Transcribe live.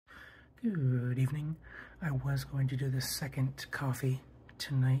Good evening. I was going to do the second coffee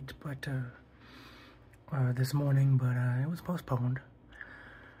tonight, but this morning, but it was postponed,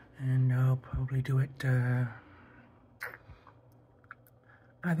 and I'll probably do it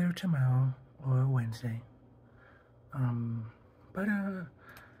either tomorrow or Wednesday. But I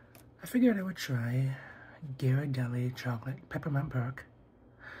figured I would try Ghirardelli chocolate peppermint perk,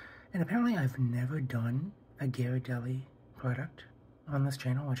 and apparently I've never done a Ghirardelli product on this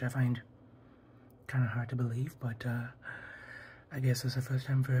channel, which I find kind of hard to believe, but I guess it's the first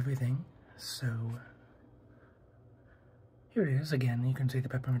time for everything. So here it is again. You can see the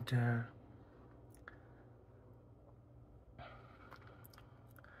peppermint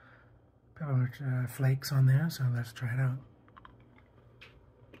flakes on there, so let's try it out.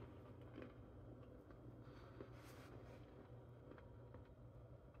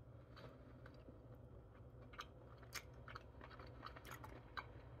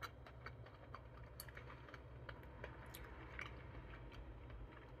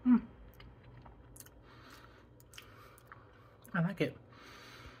 I like it.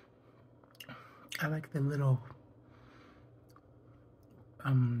 I like the little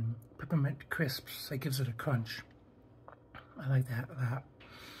peppermint crisps. That gives it a crunch. I like that a lot.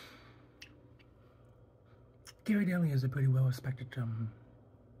 Ghirardelli is a pretty well-respected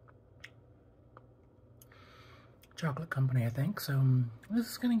chocolate company, I think. So this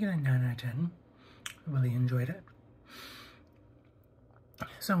is gonna get a 9 out of 10. I really enjoyed it.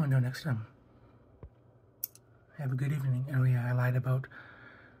 So until next time. Have a good evening. Oh yeah, I lied about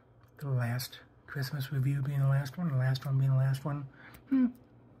the last Christmas review being the last one being the last one.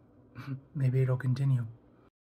 Maybe it'll continue.